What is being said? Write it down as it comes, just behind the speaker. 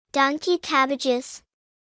Donkey Cabbages.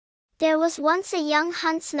 There was once a young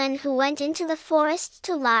huntsman who went into the forest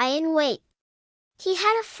to lie in wait. He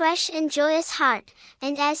had a fresh and joyous heart,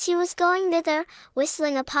 and as he was going thither,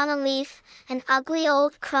 whistling upon a leaf, an ugly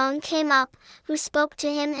old crone came up, who spoke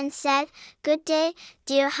to him and said, "Good day,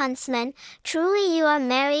 dear huntsman, truly you are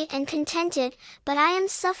merry and contented, but I am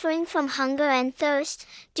suffering from hunger and thirst,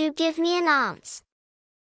 do give me an alms."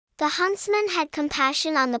 The huntsman had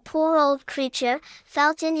compassion on the poor old creature,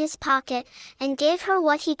 felt in his pocket, and gave her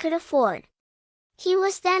what he could afford. He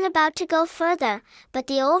was then about to go further, but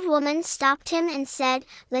the old woman stopped him and said,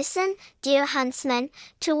 "Listen, dear huntsman,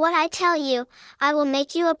 to what I tell you. I will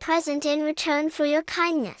make you a present in return for your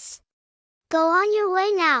kindness. Go on your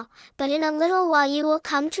way now, but in a little while you will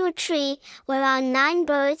come to a tree, whereon 9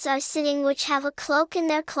 birds are sitting which have a cloak in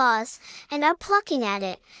their claws, and are plucking at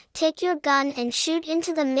it. Take your gun and shoot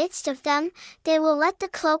into the midst of them. They will let the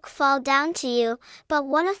cloak fall down to you, but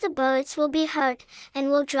one of the birds will be hurt,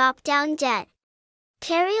 and will drop down dead.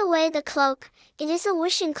 Carry away the cloak, it is a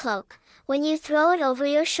wishing cloak. When you throw it over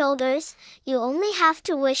your shoulders, you only have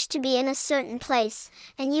to wish to be in a certain place,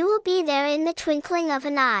 and you will be there in the twinkling of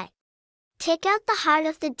an eye. Take out the heart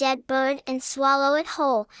of the dead bird and swallow it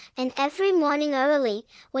whole, and every morning early,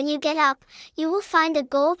 when you get up, you will find a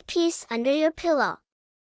gold piece under your pillow."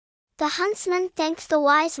 The huntsman thanked the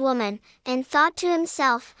wise woman, and thought to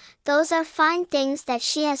himself, "Those are fine things that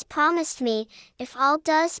she has promised me, if all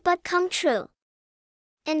does but come true."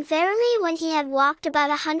 And verily when he had walked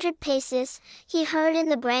about 100 paces, he heard in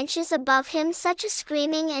the branches above him such a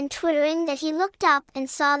screaming and twittering that he looked up and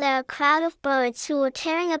saw there a crowd of birds who were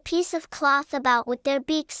tearing a piece of cloth about with their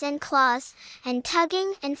beaks and claws, and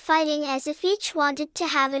tugging and fighting as if each wanted to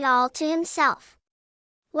have it all to himself.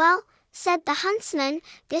 "Well," said the huntsman,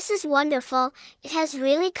 "this is wonderful, it has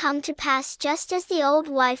really come to pass just as the old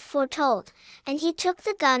wife foretold," and he took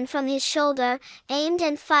the gun from his shoulder, aimed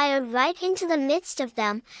and fired right into the midst of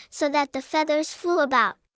them, so that the feathers flew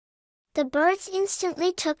about. The birds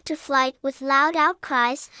instantly took to flight with loud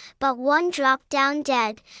outcries, but one dropped down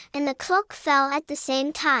dead, and the cloak fell at the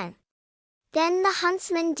same time. Then the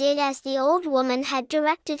huntsman did as the old woman had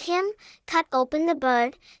directed him, cut open the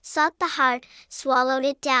bird, sought the heart, swallowed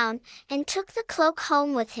it down, and took the cloak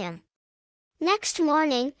home with him. Next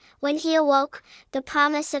morning, when he awoke, the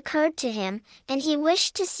promise occurred to him, and he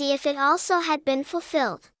wished to see if it also had been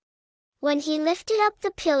fulfilled. When he lifted up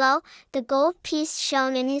the pillow, the gold piece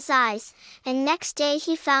shone in his eyes, and next day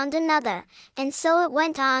he found another, and so it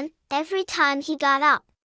went on, every time he got up.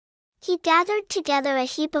 He gathered together a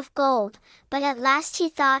heap of gold, but at last he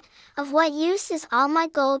thought, "Of what use is all my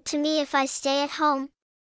gold to me if I stay at home?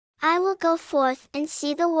 I will go forth and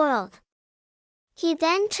see the world." He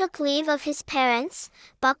then took leave of his parents,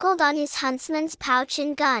 buckled on his huntsman's pouch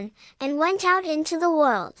and gun, and went out into the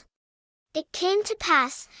world. It came to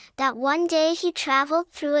pass that one day he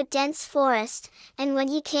traveled through a dense forest, and when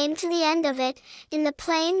he came to the end of it, in the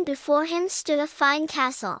plain before him stood a fine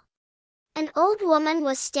castle. An old woman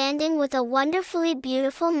was standing with a wonderfully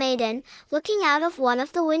beautiful maiden, looking out of one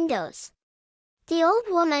of the windows. The old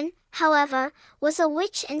woman, however, was a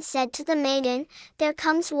witch and said to the maiden, "There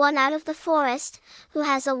comes one out of the forest, who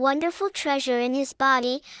has a wonderful treasure in his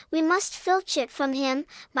body. We must filch it from him,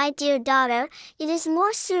 my dear daughter, it is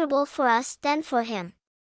more suitable for us than for him.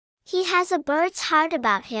 He has a bird's heart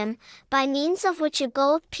about him, by means of which a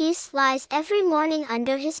gold piece lies every morning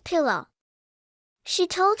under his pillow." She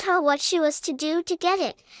told her what she was to do to get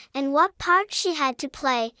it, and what part she had to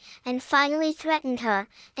play, and finally threatened her,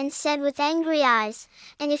 and said with angry eyes,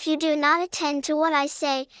 "And if you do not attend to what I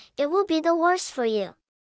say, it will be the worse for you."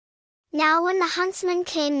 Now when the huntsman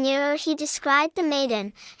came nearer he descried the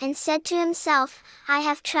maiden, and said to himself, "I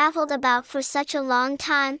have traveled about for such a long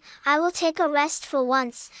time, I will take a rest for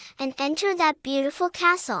once, and enter that beautiful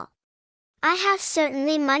castle. I have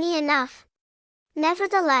certainly money enough."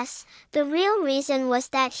 Nevertheless, the real reason was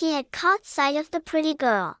that he had caught sight of the pretty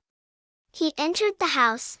girl. He entered the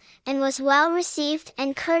house, and was well received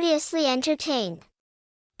and courteously entertained.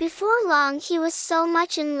 Before long he was so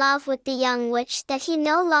much in love with the young witch that he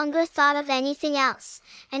no longer thought of anything else,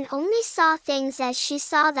 and only saw things as she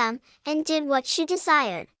saw them, and did what she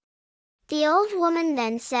desired. The old woman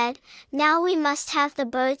then said, "Now we must have the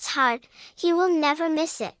bird's heart, he will never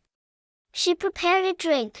miss it." She prepared a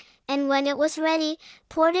drink, and when it was ready,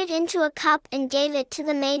 poured it into a cup and gave it to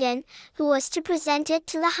the maiden, who was to present it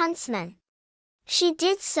to the huntsman. She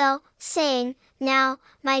did so, saying, "Now,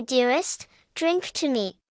 my dearest, drink to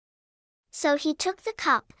me." So he took the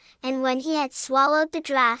cup, and when he had swallowed the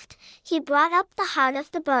draught, he brought up the heart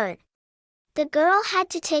of the bird. The girl had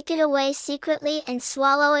to take it away secretly and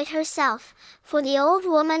swallow it herself, for the old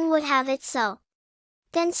woman would have it so.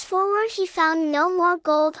 Thenceforward he found no more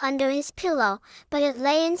gold under his pillow, but it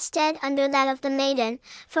lay instead under that of the maiden,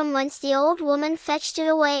 from whence the old woman fetched it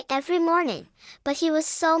away every morning. But he was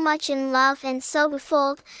so much in love and so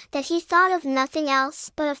befooled, that he thought of nothing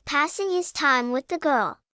else but of passing his time with the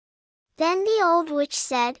girl. Then the old witch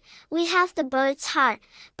said, "We have the bird's heart,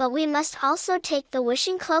 but we must also take the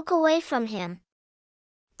wishing cloak away from him."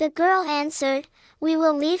 The girl answered, "We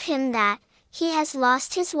will leave him that, he has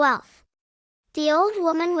lost his wealth." The old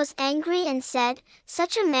woman was angry and said,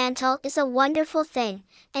 "Such a mantle is a wonderful thing,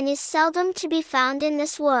 and is seldom to be found in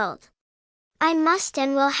this world. I must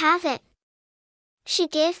and will have it." She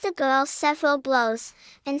gave the girl several blows,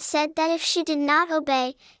 and said that if she did not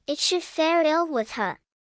obey, it should fare ill with her.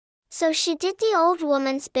 So she did the old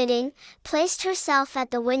woman's bidding, placed herself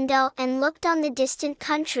at the window and looked on the distant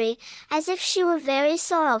country, as if she were very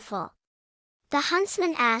sorrowful. The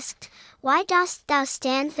huntsman asked, "Why dost thou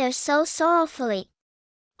stand there so sorrowfully?"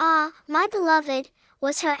 "Ah, my beloved,"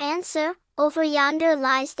 was her answer, "over yonder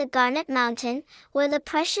lies the garnet mountain, where the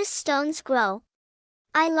precious stones grow.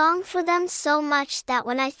 I long for them so much that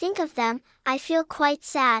when I think of them, I feel quite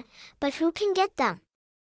sad, but who can get them?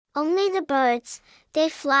 Only the birds, they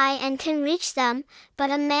fly and can reach them,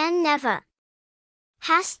 but a man never."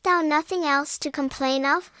 "Hast thou nothing else to complain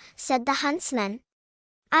of?" said the huntsman.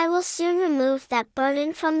 "I will soon remove that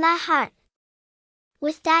burden from thy heart."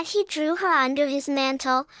 With that he drew her under his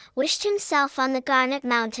mantle, wished himself on the garnet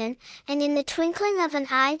mountain, and in the twinkling of an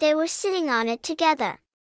eye they were sitting on it together.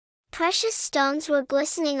 Precious stones were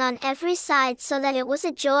glistening on every side so that it was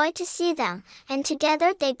a joy to see them, and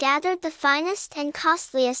together they gathered the finest and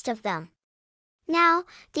costliest of them. Now,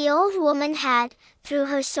 the old woman had, through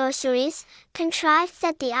her sorceries, contrived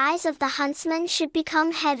that the eyes of the huntsman should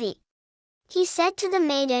become heavy. He said to the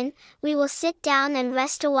maiden, "We will sit down and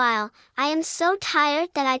rest a while, I am so tired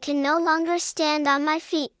that I can no longer stand on my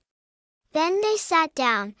feet." Then they sat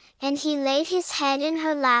down, and he laid his head in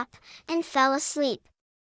her lap, and fell asleep.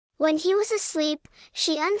 When he was asleep,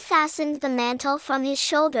 she unfastened the mantle from his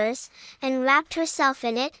shoulders, and wrapped herself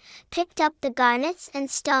in it, picked up the garnets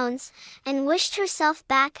and stones, and wished herself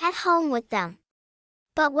back at home with them.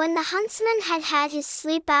 But when the huntsman had had his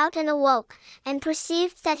sleep out and awoke, and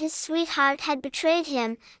perceived that his sweetheart had betrayed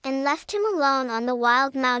him, and left him alone on the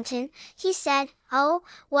wild mountain, he said, "Oh,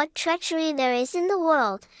 what treachery there is in the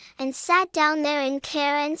world," and sat down there in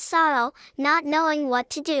care and sorrow, not knowing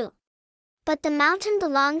what to do. But the mountain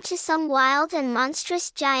belonged to some wild and monstrous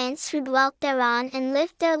giants who dwelt thereon and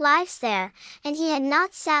lived their lives there, and he had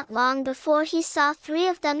not sat long before he saw 3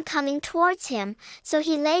 of them coming towards him, so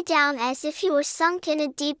he lay down as if he were sunk in a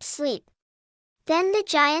deep sleep. Then the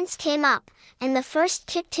giants came up, and the first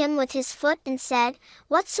kicked him with his foot and said,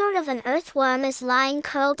 "What sort of an earthworm is lying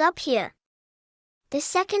curled up here?" The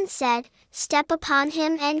second said, "Step upon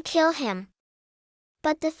him and kill him."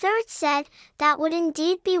 But the third said, "That would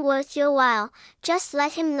indeed be worth your while, just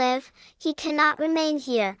let him live, he cannot remain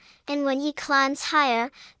here, and when he climbs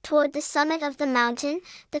higher, toward the summit of the mountain,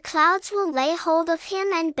 the clouds will lay hold of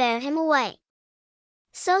him and bear him away."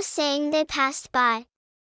 So saying they passed by.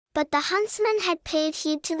 But the huntsman had paid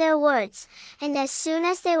heed to their words, and as soon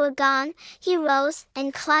as they were gone, he rose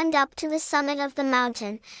and climbed up to the summit of the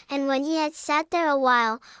mountain, and when he had sat there a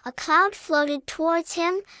while, a cloud floated towards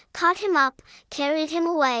him, caught him up, carried him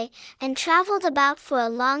away, and traveled about for a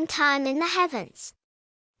long time in the heavens.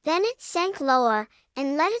 Then it sank lower,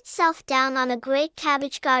 and let itself down on a great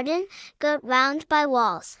cabbage garden, girt round by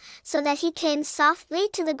walls, so that he came softly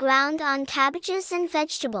to the ground on cabbages and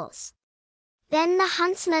vegetables. Then the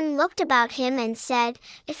huntsman looked about him and said,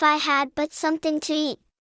 "If I had but something to eat!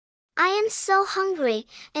 I am so hungry,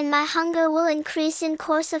 and my hunger will increase in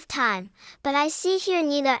course of time, but I see here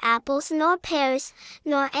neither apples nor pears,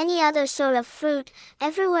 nor any other sort of fruit,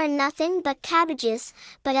 everywhere nothing but cabbages."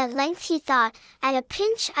 But at length he thought, "At a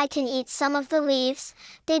pinch I can eat some of the leaves,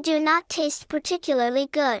 they do not taste particularly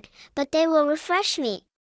good, but they will refresh me."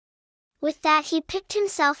 With that he picked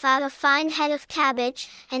himself out a fine head of cabbage,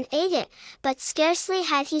 and ate it, but scarcely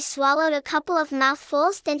had he swallowed a couple of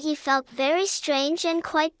mouthfuls than he felt very strange and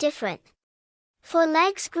quite different. For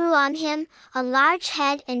legs grew on him, a large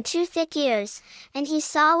head and 2 thick ears, and he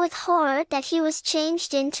saw with horror that he was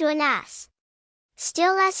changed into an ass.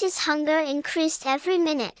 Still as his hunger increased every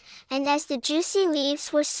minute, and as the juicy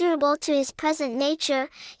leaves were suitable to his present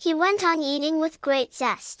nature, he went on eating with great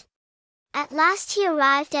zest. At last he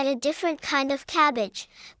arrived at a different kind of cabbage,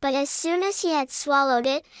 but as soon as he had swallowed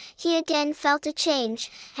it, he again felt a change,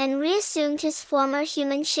 and reassumed his former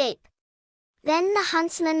human shape. Then the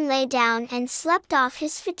huntsman lay down and slept off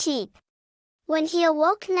his fatigue. When he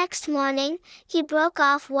awoke next morning, he broke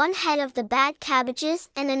off one head of the bad cabbages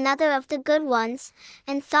and another of the good ones,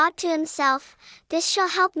 and thought to himself, "This shall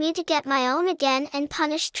help me to get my own again and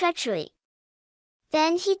punish treachery."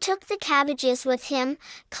 Then he took the cabbages with him,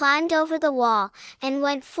 climbed over the wall, and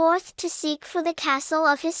went forth to seek for the castle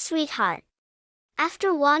of his sweetheart.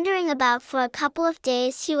 After wandering about for a couple of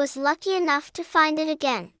days, he was lucky enough to find it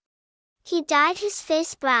again. He dyed his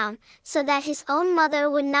face brown, so that his own mother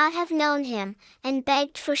would not have known him, and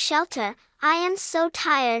begged for shelter. "I am so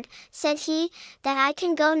tired," said he, "that I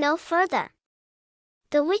can go no further."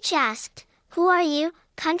 The witch asked, "Who are you,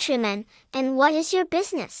 countryman, and what is your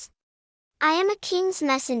business?" "I am a king's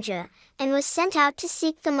messenger, and was sent out to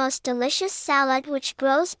seek the most delicious salad which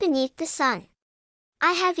grows beneath the sun.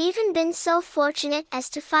 I have even been so fortunate as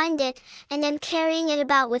to find it, and am carrying it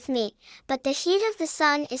about with me, but the heat of the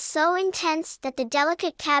sun is so intense that the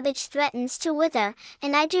delicate cabbage threatens to wither,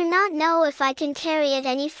 and I do not know if I can carry it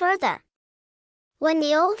any further." When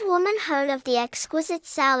the old woman heard of the exquisite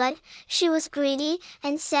salad, she was greedy,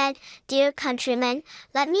 and said, "Dear countryman,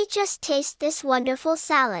 let me just taste this wonderful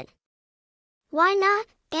salad." "Why not?"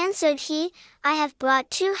 answered he. "I have brought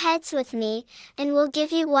 2 heads with me, and will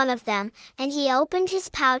give you one of them," and he opened his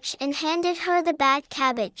pouch and handed her the bad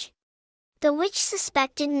cabbage. The witch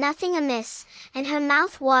suspected nothing amiss, and her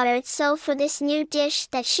mouth watered so for this new dish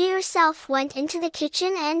that she herself went into the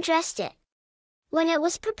kitchen and dressed it. When it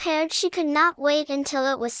was prepared, she could not wait until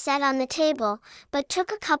it was set on the table, but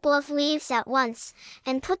took a couple of leaves at once,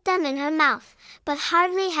 and put them in her mouth, but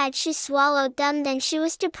hardly had she swallowed them than she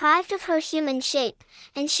was deprived of her human shape,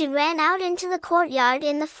 and she ran out into the courtyard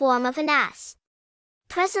in the form of an ass.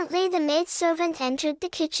 Presently the maidservant entered the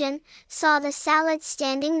kitchen, saw the salad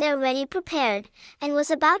standing there ready prepared, and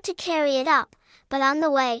was about to carry it up, but on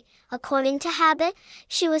the way, according to habit,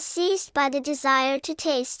 she was seized by the desire to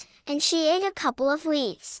taste, and she ate a couple of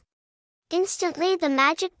leaves. Instantly the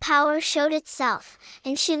magic power showed itself,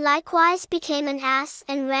 and she likewise became an ass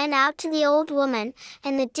and ran out to the old woman,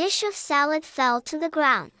 and the dish of salad fell to the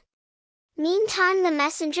ground. Meantime the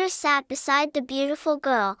messenger sat beside the beautiful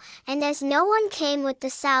girl, and as no one came with the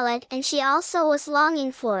salad and she also was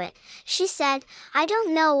longing for it, she said, "I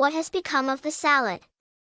don't know what has become of the salad."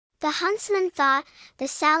 The huntsman thought the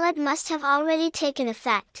salad must have already taken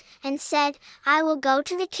effect, and said, "I will go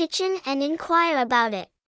to the kitchen and inquire about it."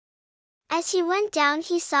 As he went down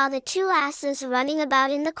he saw the 2 asses running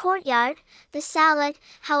about in the courtyard. The salad,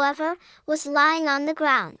 however, was lying on the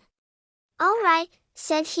ground. "All right,"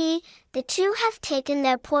 said he, "the 2 have taken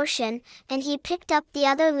their portion," and he picked up the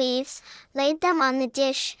other leaves, laid them on the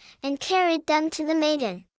dish, and carried them to the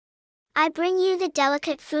maiden. "I bring you the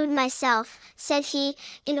delicate food myself," said he,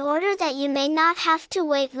 "in order that you may not have to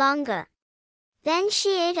wait longer." Then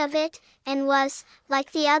she ate of it, and was,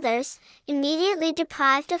 like the others, immediately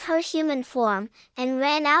deprived of her human form, and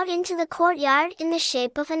ran out into the courtyard in the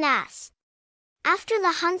shape of an ass. After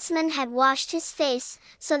the huntsman had washed his face,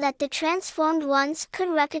 so that the transformed ones could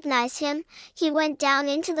recognize him, he went down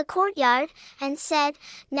into the courtyard, and said,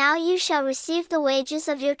 "Now you shall receive the wages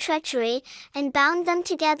of your treachery," and bound them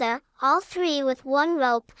together, all 3 with one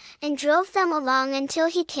rope, and drove them along until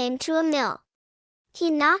he came to a mill. He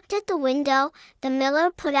knocked at the window. The miller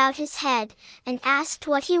put out his head, and asked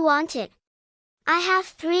what he wanted. "I have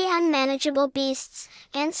 3 unmanageable beasts,"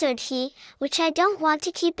 answered he, "which I don't want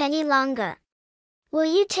to keep any longer. Will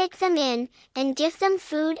you take them in, and give them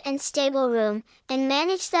food and stable room, and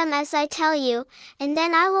manage them as I tell you, and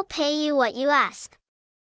then I will pay you what you ask?"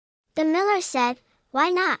 The miller said, "Why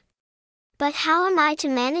not? But how am I to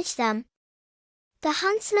manage them?" The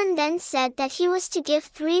huntsman then said that he was to give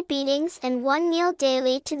 3 beatings and 1 meal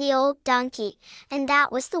daily to the old donkey, and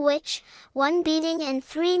that was the witch, 1 beating and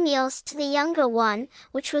 3 meals to the younger one,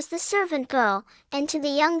 which was the servant girl, and to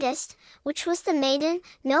the youngest, which was the maiden,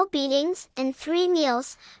 no beatings and 3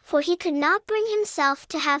 meals, for he could not bring himself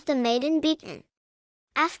to have the maiden beaten.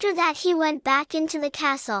 After that he went back into the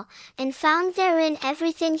castle, and found therein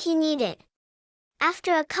everything he needed.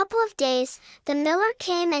 After a couple of days, the miller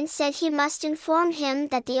came and said he must inform him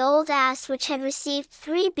that the old ass which had received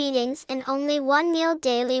 3 beatings and only 1 meal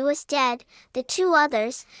daily was dead. The 2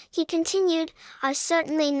 others, he continued, are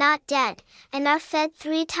certainly not dead, and are fed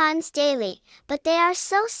 3 times daily, but they are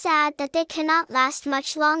so sad that they cannot last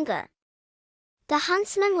much longer. The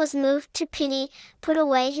huntsman was moved to pity, put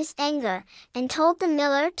away his anger, and told the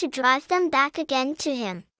miller to drive them back again to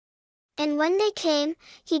him. And when they came,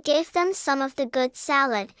 he gave them some of the good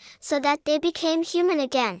salad, so that they became human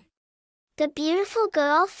again. The beautiful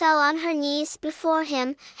girl fell on her knees before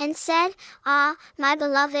him, and said, "Ah, my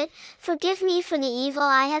beloved, forgive me for the evil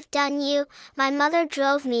I have done you. My mother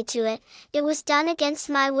drove me to it. It was done against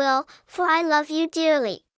my will, for I love you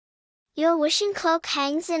dearly. Your wishing cloak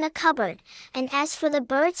hangs in a cupboard, and as for the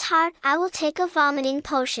bird's heart, I will take a vomiting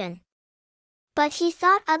potion." But he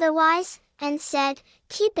thought otherwise, and said,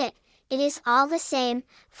 "Keep it, it is all the same,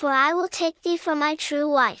 for I will take thee for my true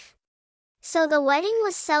wife." So the wedding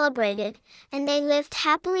was celebrated, and they lived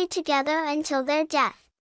happily together until their death.